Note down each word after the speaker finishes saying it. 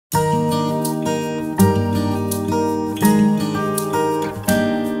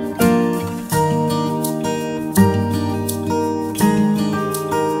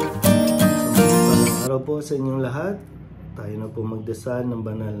sa inyong lahat. Tayo na po magdasal ng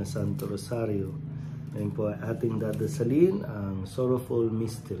banal na Santo Rosaryo. Ngayon po ay ating dadasalin ang Sorrowful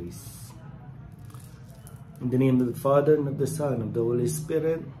Mysteries. In the name of the Father, and of the Son, and of the Holy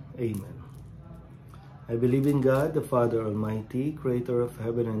Spirit. Amen. I believe in God, the Father Almighty, creator of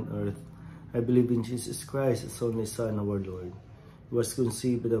heaven and earth. I believe in Jesus Christ, His only Son, our Lord. He was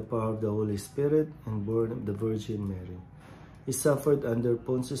conceived by the power of the Holy Spirit and born of the Virgin Mary. He suffered under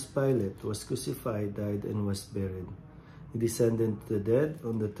Pontius Pilate, was crucified, died, and was buried. He descended to the dead,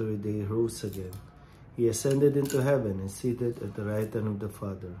 on the third day rose again. He ascended into heaven and seated at the right hand of the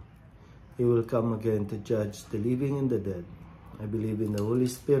Father. He will come again to judge the living and the dead. I believe in the Holy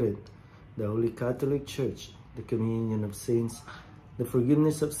Spirit, the Holy Catholic Church, the communion of saints, the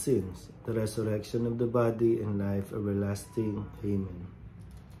forgiveness of sins, the resurrection of the body, and life everlasting. Amen.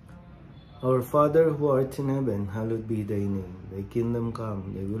 Our Father, who art in heaven, hallowed be thy name. Thy kingdom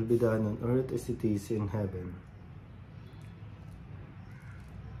come, thy will be done on earth as it is in heaven.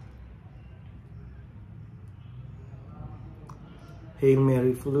 Hail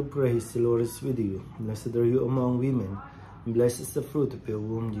Mary, full of grace, the Lord is with you. Blessed are you among women, and blessed is the fruit of your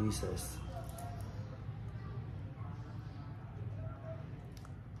womb, Jesus.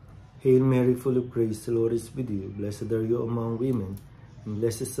 Hail Mary, full of grace, the Lord is with you. Blessed are you among women, and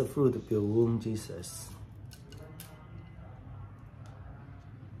blessed is the fruit of your womb, Jesus.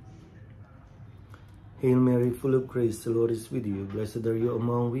 Hail Mary, full of grace, the Lord is with you. Blessed are you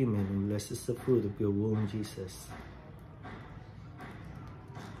among women, and blessed is the fruit of your womb, Jesus.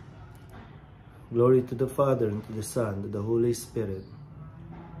 Glory to the Father, and to the Son, and to the Holy Spirit.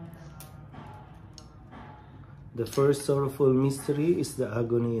 The first sorrowful mystery is the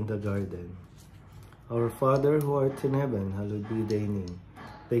agony in the garden. Our Father, who art in heaven, hallowed be thy name.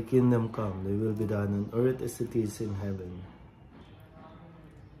 Thy kingdom come, thy will be done on earth as it is in heaven.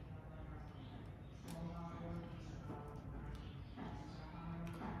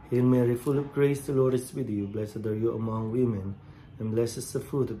 Hail Mary, full of grace, the Lord is with you. Blessed are you among women, and blessed is the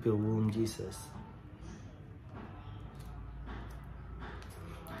fruit of your womb, Jesus.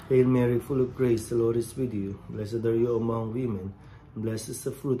 Hail Mary, full of grace, the Lord is with you. Blessed are you among women, and blessed is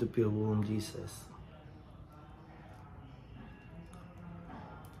the fruit of your womb, Jesus.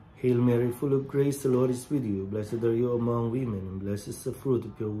 Hail Mary, full of grace, the Lord is with you. Blessed are you among women, and blessed is the fruit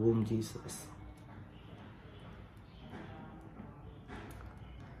of your womb, Jesus.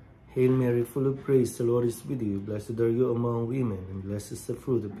 Hail Mary, full of grace, the Lord is with you. Blessed are you among women, and blessed is the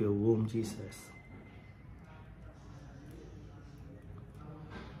fruit of your womb, Jesus.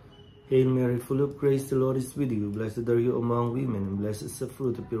 Hail Mary, full of grace, the Lord is with you. Blessed are you among women, and blessed is the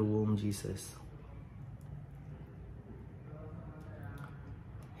fruit of your womb, Jesus.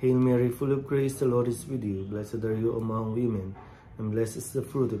 Hail Mary, full of grace, the Lord is with you. Blessed are you among women, and blessed is the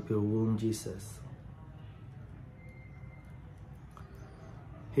fruit of your womb, Jesus.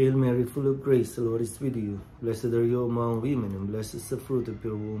 Hail Mary, full of grace, the Lord is with you. Blessed are you among women, and blessed is the fruit of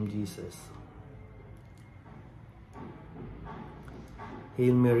your womb, Jesus.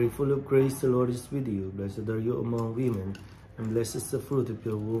 Hail Mary, full of grace, the Lord is with you. Blessed are you among women, and blessed is the fruit of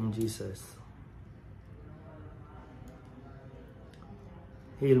your womb, Jesus.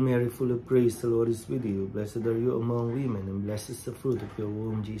 Hail Mary, full of grace, the Lord is with you. Blessed are you among women, and blessed is the fruit of your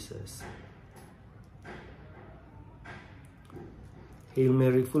womb, Jesus. Hail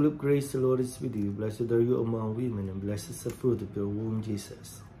Mary, full of grace, the Lord is with you. Blessed are you among women, and blessed is the fruit of your womb,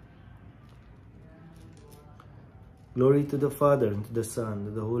 Jesus. Glory to the Father, and to the Son, and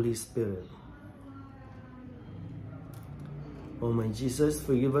to the Holy Spirit. O my Jesus,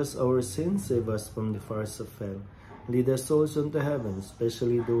 forgive us our sins, save us from the fires of hell. Lead us souls into heaven,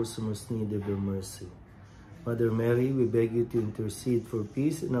 especially those who most need of your mercy. Mother Mary, we beg you to intercede for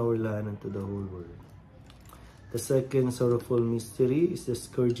peace in our land and to the whole world. The second sorrowful mystery is the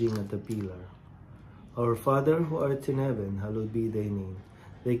scourging at the pillar. Our Father, who art in heaven, hallowed be thy name.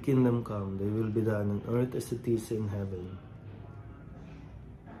 Thy kingdom come, thy will be done on earth as it is in heaven.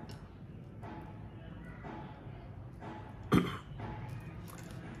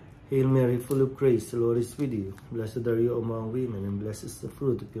 Hail Mary, full of grace, the Lord is with you. Blessed are you among women, and blessed is the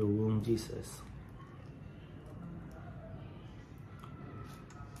fruit of your womb, Jesus.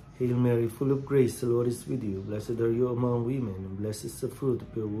 Hail Mary, full of grace, the Lord is with you. Blessed are you among women, and blessed is the fruit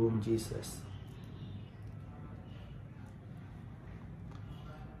of your womb, Jesus.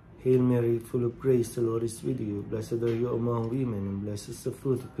 Hail Mary, full of grace, the Lord is with you. Blessed are you among women, and blessed is the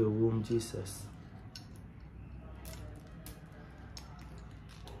fruit of your womb, Jesus.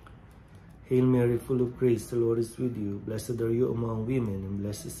 Hail Mary, full of grace, the Lord is with you. Blessed are you among women, and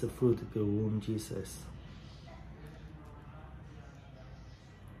blessed is the fruit of your womb, Jesus.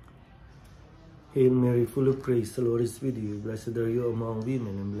 Hail Mary, full of grace, the Lord is with you. Blessed are you among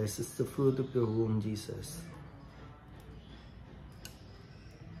women, and blessed is the fruit of your womb, Jesus.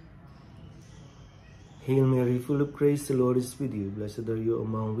 Hail Mary, full of grace, the Lord is with you. Blessed are you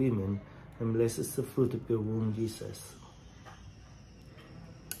among women, and blessed is the fruit of your womb, Jesus.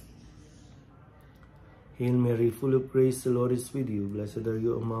 Hail Mary, full of grace, the Lord is with you. Blessed are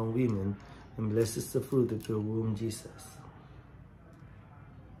you among women, and blessed is the fruit of your womb, Jesus.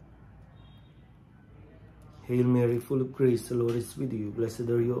 Hail Mary, full of grace, the Lord is with you. Blessed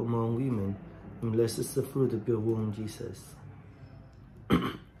are you among women, and blessed is the fruit of your womb, Jesus.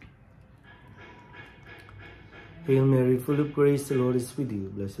 Hail Mary, full of grace, the Lord is with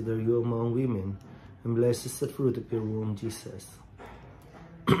you. Blessed are you among women, and blessed is the fruit of your womb, Jesus.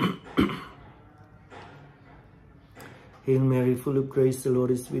 Hail Mary, full of grace, the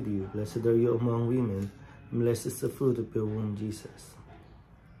Lord is with you. Blessed are you among women, and blessed is the fruit of your womb, Jesus.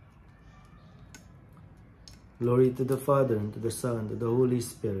 Glory to the Father, and to the Son, and to the Holy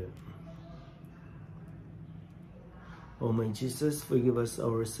Spirit. O my Jesus, forgive us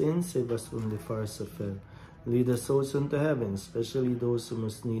our sins, save us from the fires of hell. Lead us souls into heaven, especially those who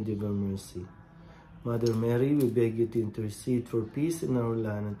most need your mercy. Mother Mary, we beg you to intercede for peace in our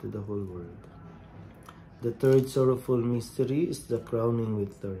land and to the whole world. The third sorrowful mystery is the crowning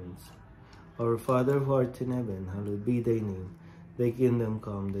with thorns. Our Father who art in heaven, hallowed be thy name. Thy kingdom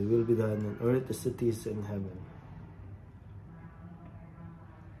come, thy will be done on earth as it is in heaven.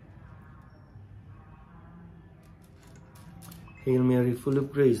 Hail Mary, full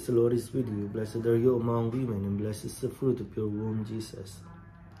of grace, the Lord is with you. Blessed are you among women, and blessed is the fruit of your womb, Jesus.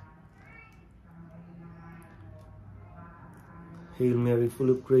 Hail Mary, full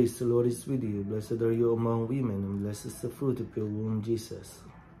of grace, the Lord is with you. Blessed are you among women, and blessed is the fruit of your womb, Jesus.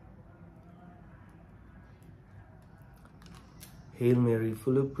 Hail Mary,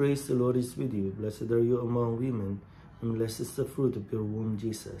 full of grace, the Lord is with you. Blessed are you among women, and blessed is the fruit of your womb,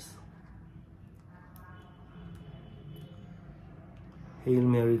 Jesus. Hail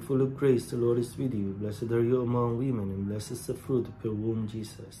Mary, full of grace, the Lord is with you. Blessed are you among women, and blessed is the fruit of your womb,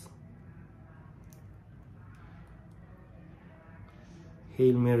 Jesus.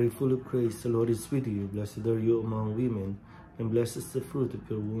 Hail Mary, full of grace, the Lord is with you. Blessed are you among women, and blessed is the fruit of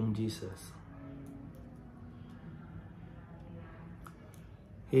your womb, Jesus.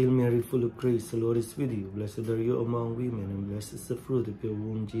 Hail Mary, full of grace, the Lord is with you. Blessed are you among women, and blessed is the fruit of your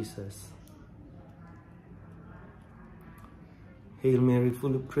womb, Jesus. Hail Mary,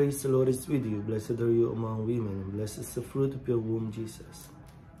 full of grace, the Lord is with you. Blessed are you among women, and blessed is the fruit of your womb, Jesus.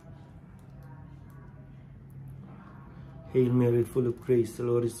 Hail Mary, full of grace, the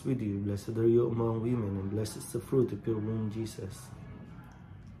Lord is with you. Blessed are you among women, and blessed is the fruit of your womb, Jesus.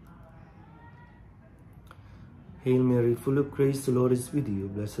 Hail Mary, full of grace, the Lord is with you.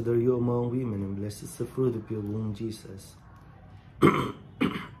 Blessed are you among women, and blessed is the fruit of your womb, Jesus.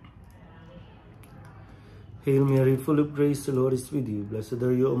 Hail Mary, full of grace, the Lord is with you. Blessed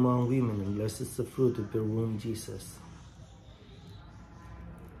are you among women, and blessed is the fruit of your womb, Jesus.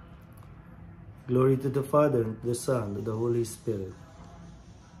 Glory to the Father, and to the Son, and to the Holy Spirit.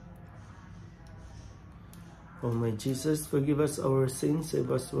 O my Jesus, forgive us our sins,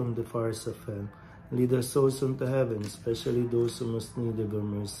 save us from the fires of hell. Lead us souls into heaven, especially those who most need of your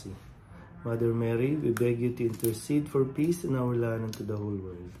mercy. Mother Mary, we beg you to intercede for peace in our land and to the whole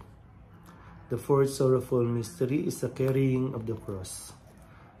world. The fourth sorrowful mystery is the carrying of the cross.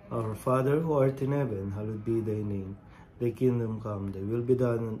 Our Father who art in heaven, hallowed be thy name. Thy kingdom come, thy will be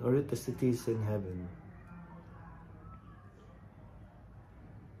done on earth as it is in heaven.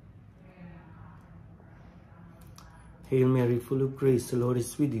 Hail Mary, full of grace, the Lord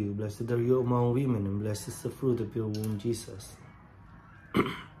is with you. Blessed are you among women, and blessed is the fruit of your womb, Jesus.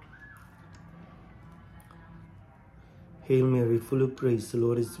 Hail Mary, full of grace, the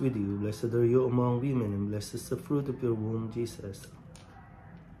Lord is with you. Blessed are you among women, and blessed is the fruit of your womb, Jesus.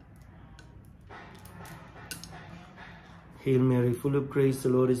 Hail Mary, full of grace, the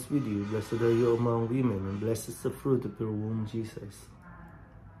Lord is with you. Blessed are you among women, and blessed is the fruit of your womb, Jesus.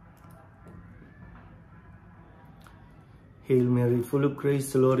 Hail Mary, full of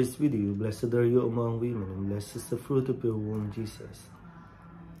grace, the Lord is with you. Blessed are you among women, and blessed is the fruit of your womb, Jesus.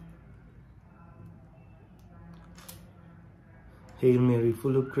 Hail Mary,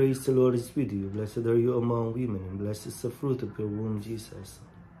 full of grace, the Lord is with you. Blessed are you among women, and blessed is the fruit of your womb, Jesus.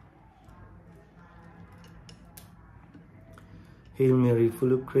 Hail Mary,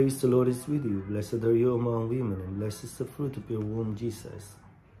 full of grace, the Lord is with you. Blessed are you among women, and blessed is the fruit of your womb, Jesus.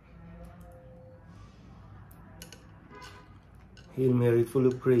 Hail Mary, full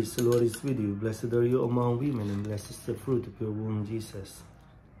of grace, the Lord is with you. Blessed are you among women, and blessed is the fruit of your womb, Jesus.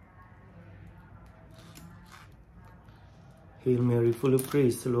 Hail Mary, full of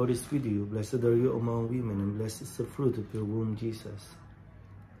grace, the Lord is with you. Blessed are you among women, and blessed is the fruit of your womb, Jesus.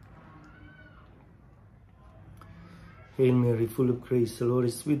 Hail Mary, full of grace, the Lord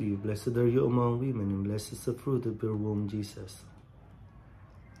is with you. Blessed are you among women, and blessed is the fruit of your womb, Jesus.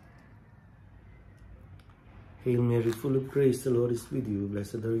 Hail Mary, full of grace, the Lord is with you.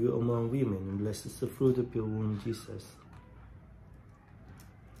 Blessed are you among women, and blessed is the fruit of your womb, Jesus.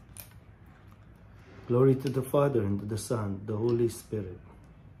 Glory to the Father, and to the Son, and to the Holy Spirit.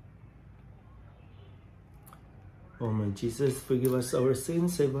 O my Jesus, forgive us our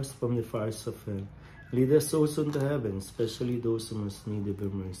sins, save us from the fires of hell. Lead us also into heaven, especially those who most need of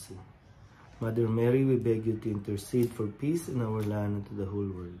your mercy. Mother Mary, we beg you to intercede for peace in our land and to the whole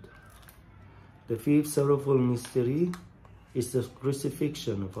world. The fifth sorrowful mystery is the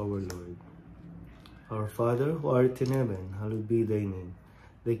crucifixion of our Lord. Our Father, who art in heaven, hallowed be thy name.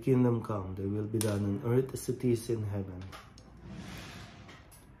 Thy kingdom come, thy will be done on earth as it is in heaven.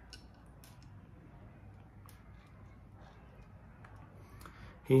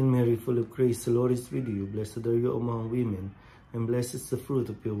 Hail Mary, full of grace, the Lord is with you. Blessed are you among women, and blessed is the fruit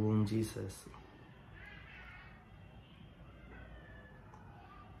of your womb, Jesus.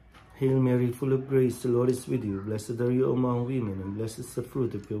 Hail Mary, full of grace, the Lord is with you. Blessed are you among women, and blessed is the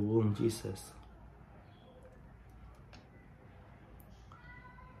fruit of your womb, Jesus.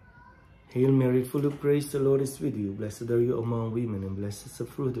 Hail Mary, full of grace, the Lord is with you. Blessed are you among women, and blessed is the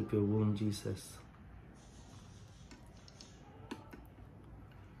fruit of your womb, Jesus.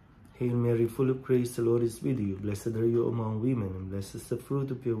 Hail Mary, full of grace, the Lord is with you. Blessed are you among women, and blessed is the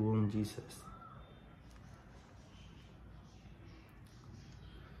fruit of your womb, Jesus.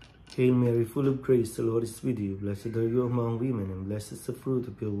 Hail Mary, full of grace, the Lord is with you. Blessed are you among women, and blessed is the fruit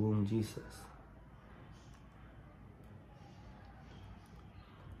of your womb, Jesus.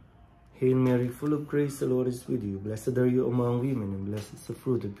 Hail Mary, full of grace, the Lord is with you. Blessed are you among women, and blessed is the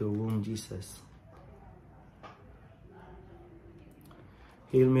fruit of your womb, Jesus.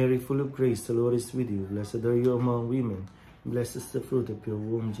 Hail Mary, full of grace, the Lord is with you. Blessed are you among women, and blessed is the fruit of your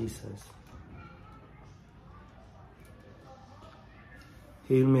womb, Jesus.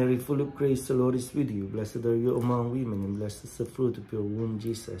 Hail Mary, full of grace, the Lord is with you. Blessed are you among women, and blessed is the fruit of your womb,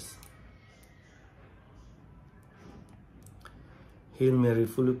 Jesus. Hail Mary,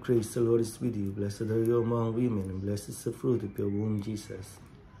 full of grace, the Lord is with you. Blessed are you among women, and blessed is the fruit of your womb, Jesus.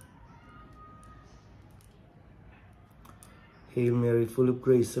 Hail Mary, full of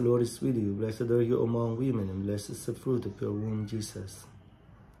grace, the Lord is with you. Blessed are you among women, and blessed is the fruit of your womb, Jesus.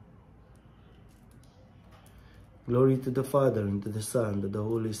 Glory to the Father, and to the Son, and to the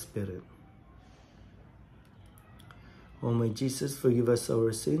Holy Spirit. O my Jesus, forgive us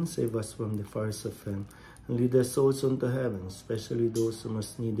our sins, save us from the fires of hell, and lead us souls into heaven, especially those who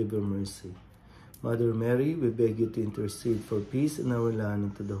most need of your mercy. Mother Mary, we beg you to intercede for peace in our land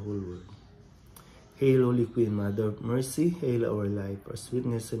and to the whole world. Hail, Holy Queen, Mother of Mercy, hail our life, our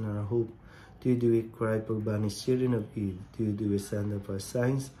sweetness, and our hope. To you do we cry, poor banished children of Eve. To you do we send up our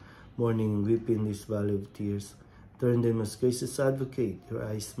sighs, mourning and weeping in this valley of tears. Turn then, most gracious Advocate, your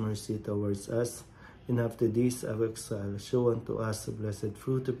eyes mercy towards us, and after this our exile, show unto us the blessed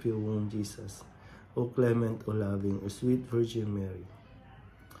fruit of your womb, Jesus. O clement, O loving, O sweet Virgin Mary.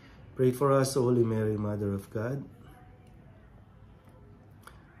 Pray for us, O Holy Mary, Mother of God.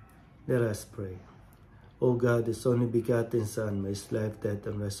 Let us pray. O God, His only begotten Son, by His life, death,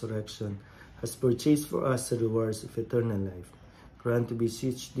 and resurrection, has purchased for us the rewards of eternal life. Grant to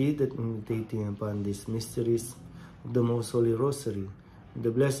beseech Thee that, meditating upon these mysteries of the Most Holy Rosary, of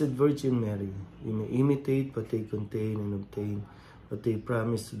the Blessed Virgin Mary, we may imitate what they contain and obtain what they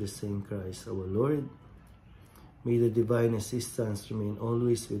promise to the same Christ, our Lord. May the divine assistance remain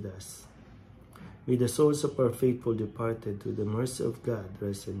always with us. May the souls of our faithful departed, through the mercy of God,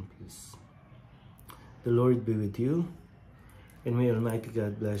 rest in peace. The Lord be with you, and may Almighty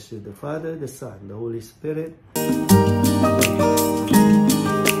God bless you, the Father, the Son, the Holy Spirit.